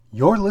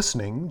You're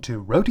listening to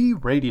Rhody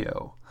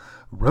Radio,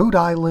 Rhode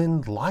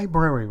Island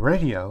Library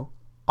Radio,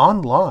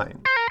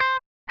 online.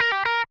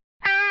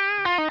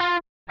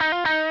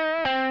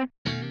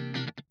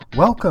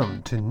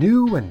 Welcome to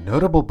New and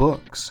Notable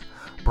Books,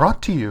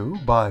 brought to you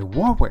by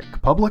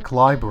Warwick Public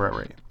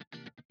Library.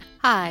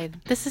 Hi,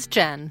 this is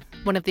Jen,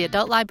 one of the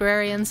adult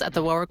librarians at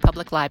the Warwick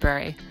Public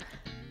Library.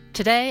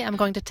 Today I'm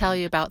going to tell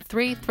you about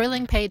 3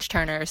 thrilling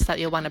page-turners that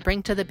you'll want to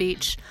bring to the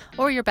beach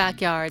or your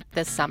backyard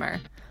this summer.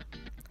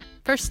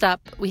 First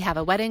up, we have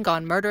A Wedding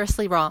Gone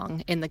Murderously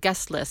Wrong in The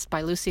Guest List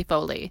by Lucy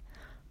Foley.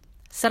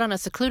 Set on a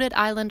secluded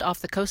island off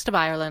the coast of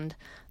Ireland,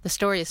 the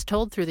story is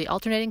told through the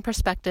alternating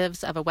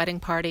perspectives of a wedding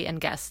party and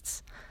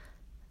guests.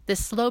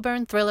 This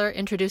slow-burn thriller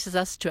introduces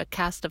us to a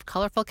cast of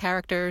colorful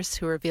characters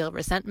who reveal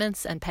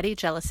resentments and petty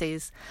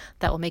jealousies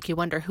that will make you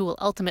wonder who will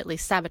ultimately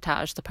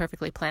sabotage the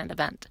perfectly planned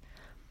event.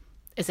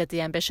 Is it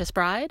the ambitious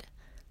bride?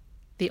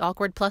 The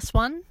awkward plus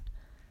one?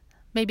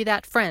 Maybe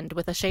that friend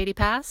with a shady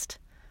past?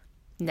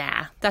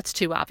 Nah, that's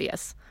too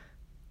obvious.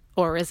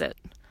 Or is it?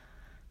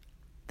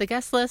 The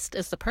Guest List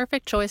is the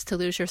perfect choice to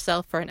lose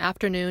yourself for an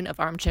afternoon of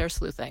armchair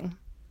sleuthing.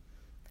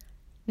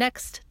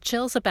 Next,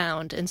 Chills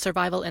Abound in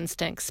Survival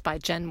Instincts by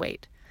Jen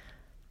Waite.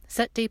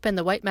 Set deep in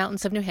the White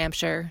Mountains of New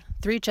Hampshire,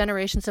 3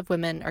 generations of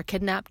women are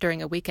kidnapped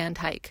during a weekend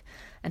hike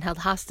and held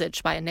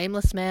hostage by a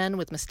nameless man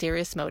with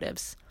mysterious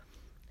motives.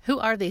 Who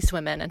are these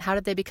women and how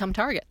did they become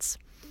targets?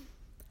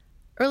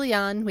 Early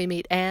on, we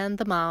meet Anne,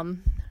 the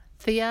mom,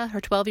 Thea, her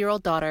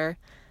 12-year-old daughter,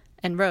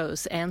 and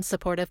Rose, Anne's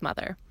supportive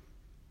mother.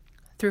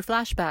 Through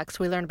flashbacks,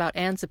 we learn about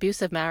Anne's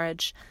abusive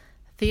marriage,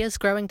 Thea's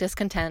growing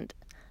discontent,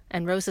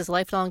 and Rose's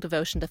lifelong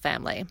devotion to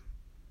family.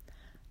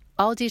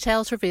 All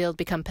details revealed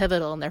become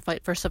pivotal in their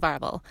fight for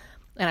survival,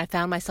 and I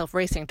found myself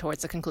racing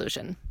towards a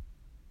conclusion.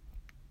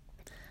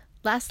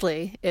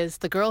 Lastly is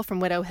The Girl from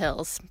Widow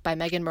Hills by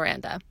Megan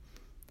Miranda.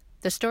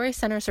 The story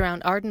centers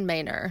around Arden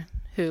Maynor,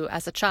 who,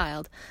 as a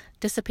child,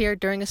 disappeared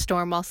during a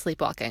storm while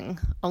sleepwalking,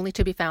 only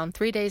to be found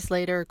 3 days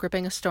later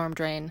gripping a storm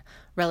drain,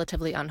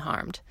 relatively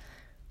unharmed.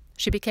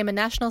 She became a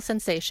national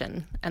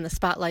sensation, and the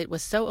spotlight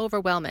was so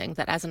overwhelming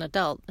that as an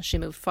adult, she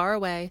moved far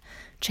away,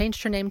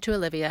 changed her name to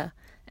Olivia,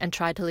 and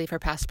tried to leave her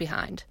past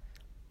behind.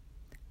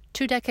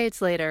 2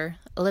 decades later,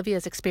 Olivia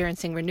is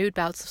experiencing renewed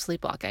bouts of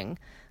sleepwalking,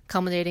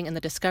 culminating in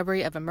the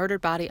discovery of a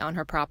murdered body on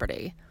her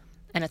property,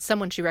 and it's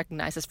someone she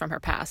recognizes from her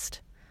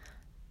past.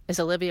 Is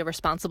Olivia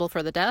responsible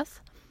for the death?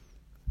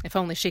 If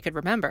only she could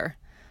remember.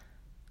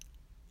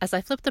 As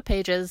I flipped the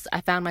pages, I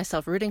found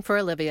myself rooting for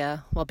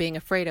Olivia while being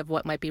afraid of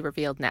what might be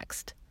revealed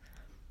next.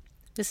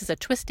 This is a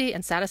twisty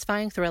and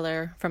satisfying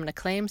thriller from an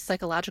acclaimed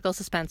psychological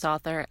suspense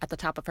author at the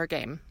top of her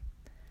game.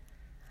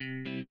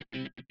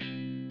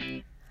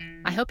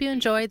 I hope you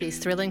enjoy these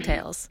thrilling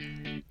tales.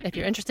 If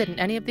you're interested in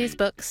any of these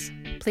books,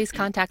 please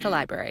contact the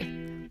library.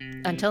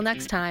 Until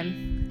next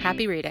time,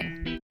 happy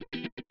reading.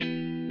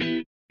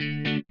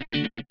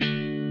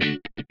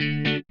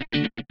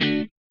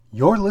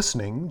 You're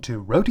listening to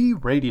Rhody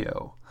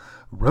Radio,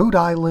 Rhode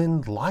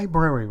Island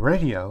Library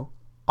Radio,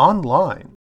 online.